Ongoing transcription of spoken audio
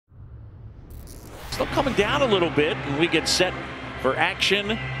Still coming down a little bit, and we get set for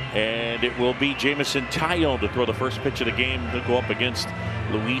action. And it will be Jameson Taillon to throw the first pitch of the game to go up against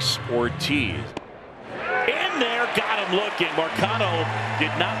Luis Ortiz. In there, got him looking. Marcano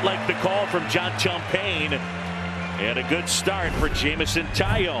did not like the call from John Champagne. And a good start for Jameson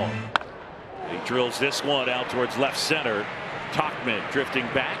Taillon. He drills this one out towards left center. Tauchman drifting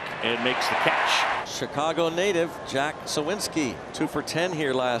back and makes the catch. Chicago native Jack Sawinski, 2 for 10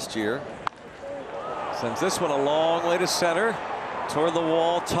 here last year. Sends this one a long way to center. Toward the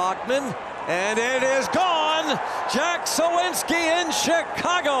wall, Tauchman, and it is gone. Jack Sawinski in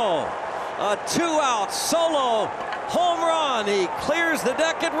Chicago. A 2-out solo home run. He clears the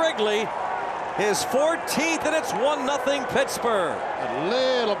deck at Wrigley. His 14th, and it's 1-0 Pittsburgh. A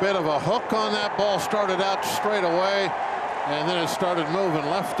little bit of a hook on that ball. Started out straight away, and then it started moving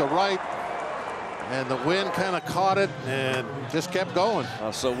left to right. And the wind kind of caught it and just kept going. A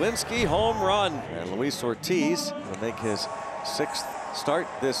Sawinski home run. And Luis Ortiz will make his 6th start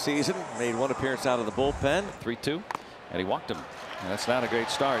this season. Made 1 appearance out of the bullpen. 3-2, and he walked him. And that's not a great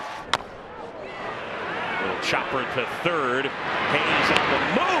start. Little chopper to third. Hayes on the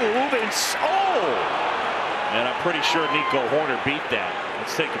move, and and I'm pretty sure Nico Hoerner beat that.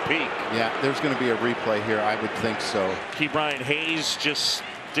 Let's take a peek. Yeah, there's going to be a replay here. I would think so. Brian Hayes just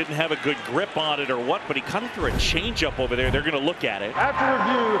didn't have a good grip on it or what, but he kind of threw a changeup over there. They're going to look at it. After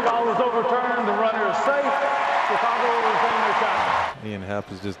review, the call is overturned. The runner is safe. Chicago will retain their shot. Ian Happ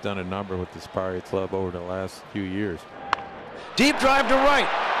has just done a number with this Pirates club over the last few years. Deep drive to right.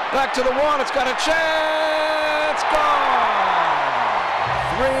 Back to the wall. It's got a chance. Gone.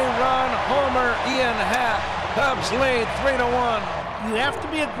 3-run homer. Ian Happ. Cubs lead 3-1. You have to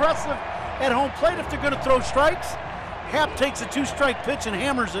be aggressive at home plate if they're going to throw strikes. Happ takes a 2-strike pitch and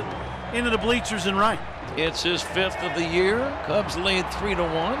hammers it into the bleachers and right. It's his 5th of the year. Cubs lead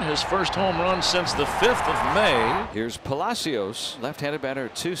 3-1. His first home run since the 5th of May. Here's Palacios, left-handed batter,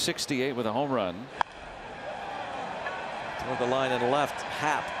 268 with a home run. Toward the line and left,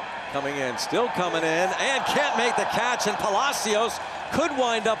 Happ coming in, still coming in, and can't make the catch. And Palacios could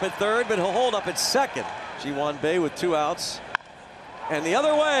wind up at third, but he'll hold up at second. Ji-hwan Bae with 2 outs. And the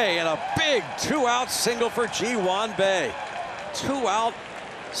other way, and a big 2-out single for Ji-hwan Bae. 2-out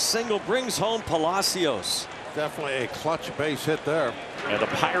single brings home Palacios. Definitely a clutch base hit there. And the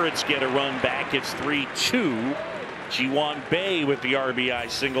Pirates get a run back. It's 3-2. Ji-hwan Bae with the RBI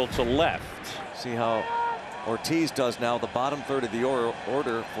single to left. See how Ortiz does now. The bottom third of the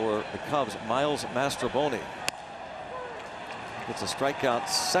order for the Cubs. Miles Mastrobuoni gets a strikeout,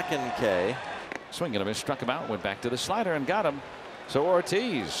 2nd K. Swing and a miss, struck him out, went back to the slider and got him. So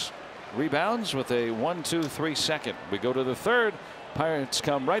Ortiz rebounds with a 1-2-3 second. We go to the 3rd. Pirates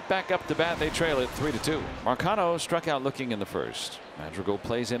come right back up to bat. They trail it 3-2. Marcano struck out looking in the 1st. Madrigal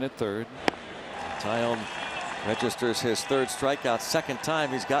plays in at 3rd. Taillon registers his 3rd strikeout, 2nd time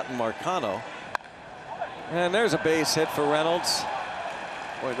he's gotten Marcano. And there's a base hit for Reynolds.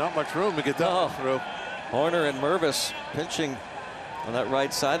 Boy, not much room to get that through. Hoerner and Mervis pinching on that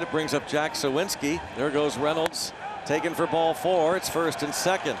right side. It brings up Jack Sawinski. There goes Reynolds, taken for ball 4. It's 1st and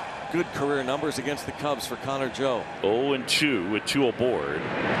 2nd. Good career numbers against the Cubs for Connor Joe. 0-2 with 2 aboard.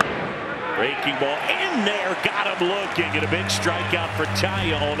 Breaking ball in there, got him looking, and a big strikeout for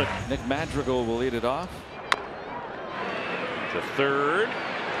Taillon. Nick Madrigal will lead it off. The 3rd,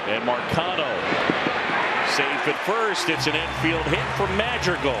 and Marcano safe at 1st. It's an infield hit for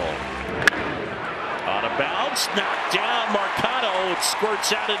Madrigal. On a bounce, knocked down. Marcano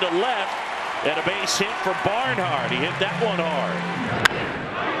squirts out into left, and a base hit for Barnhart. He hit that one hard.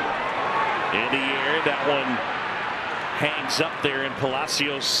 In the air, that one hangs up there, and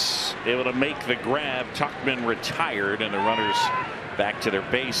Palacios able to make the grab. Tauchman retired, and the runners back to their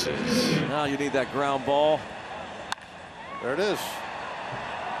bases. Now you need that ground ball. There it is.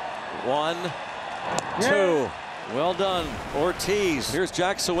 1, 2. Well done, Ortiz. Here's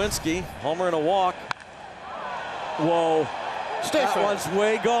Jack Sawinski, homer and a walk. Whoa. That one's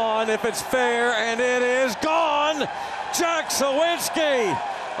way gone if it's fair, and it is gone. Jack Sawinski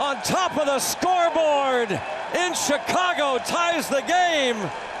on top of the scoreboard in Chicago ties the game.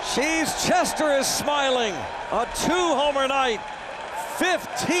 Cheese Chester is smiling. A 2-homer night,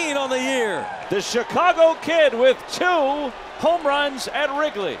 15 on the year. The Chicago Kid with 2 home runs at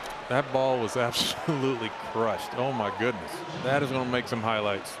Wrigley. That ball was absolutely crushed. Oh my goodness. That is going to make some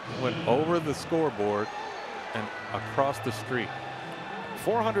highlights. Went over the scoreboard and across the street.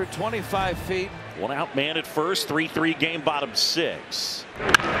 425 feet. 1 out man at 1st, 3-3 game, bottom 6.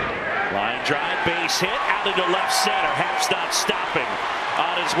 Line drive, base hit, out into left center. Happ's not stopping.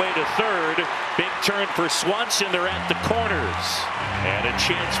 on his way to third. Big turn for Swanson. They're at the corners. And a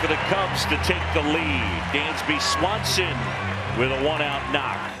chance for the Cubs to take the lead. Dansby Swanson with a one-out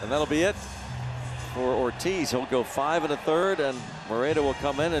knock. And that'll be it for Ortiz. He'll go 5 1/3, and Moreta will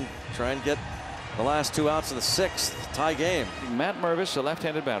come in and try and get the last 2 outs of the 6th. Tie game. Matt Mervis, a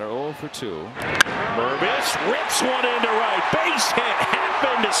left-handed batter, 0 for 2. Mervis rips one into right. Base hit.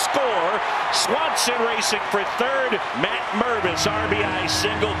 Happened to score. Swanson racing for third. Matt Mervis, RBI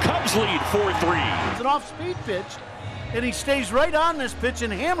single. Cubs lead 4-3. It's an off-speed pitch, and he stays right on this pitch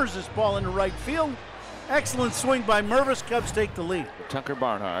and hammers this ball into right field. Excellent swing by Mervis. Cubs take the lead. Tucker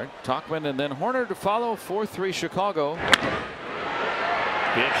Barnhart, Tauchman, and then Horner to follow. 4-3 Chicago.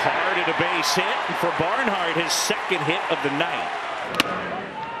 Hit hard at a base hit for Barnhart, his second hit of the night.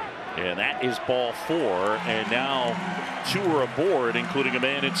 And that is ball 4, and now 2 are aboard, including a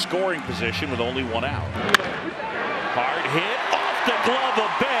man in scoring position with only 1 out. Hard hit off the glove of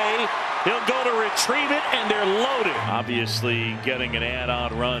Bay. He'll go to retrieve it, and they're loaded. Obviously, getting an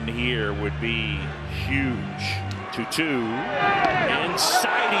add-on run here would be huge. 2-2.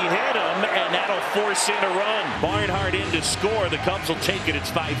 Inside he hit him, and that'll force in a run. Barnhart in to score. The Cubs will take it. It's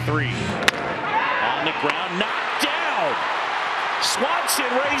 5-3. On the ground, knocked down.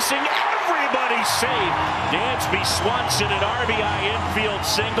 Swanson racing. Everybody safe. Dansby Swanson, an RBI infield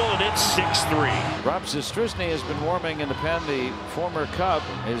single, and it's 6-3. Rob Zastryzny has been warming in the pen. The former Cub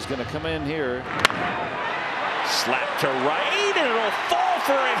is going to come in here. Slap to right, and it'll fall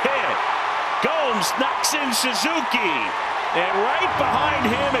for a hit. Gomes knocks in Suzuki, and right behind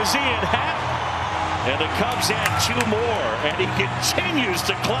him is Ian Happ, and the Cubs add 2 more, and he continues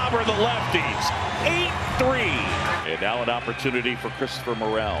to clobber the lefties. 8-3, and now an opportunity for Christopher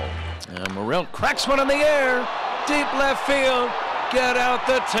Morel. And Morel cracks one in the air, deep left field. Get out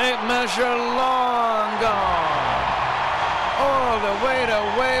the tape measure, long gone. All the way to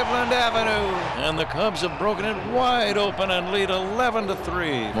Waveland Avenue. And the Cubs have broken it wide open and lead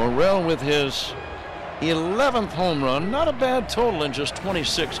 11-3. Morel with his 11th home run. Not a bad total in just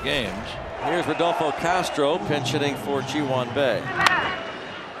 26 games. Here's Rodolfo Castro pinch hitting for Ji-Hwan Bae.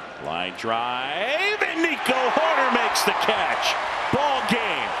 Line drive, and Nico Horner makes the catch. Ball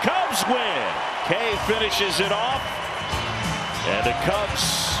game. Cubs win. Kay finishes it off. And the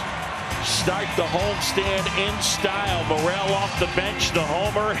Cubs start the homestand in style. Morel off the bench, the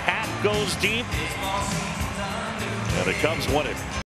homer. Happ goes deep. And the Cubs won it.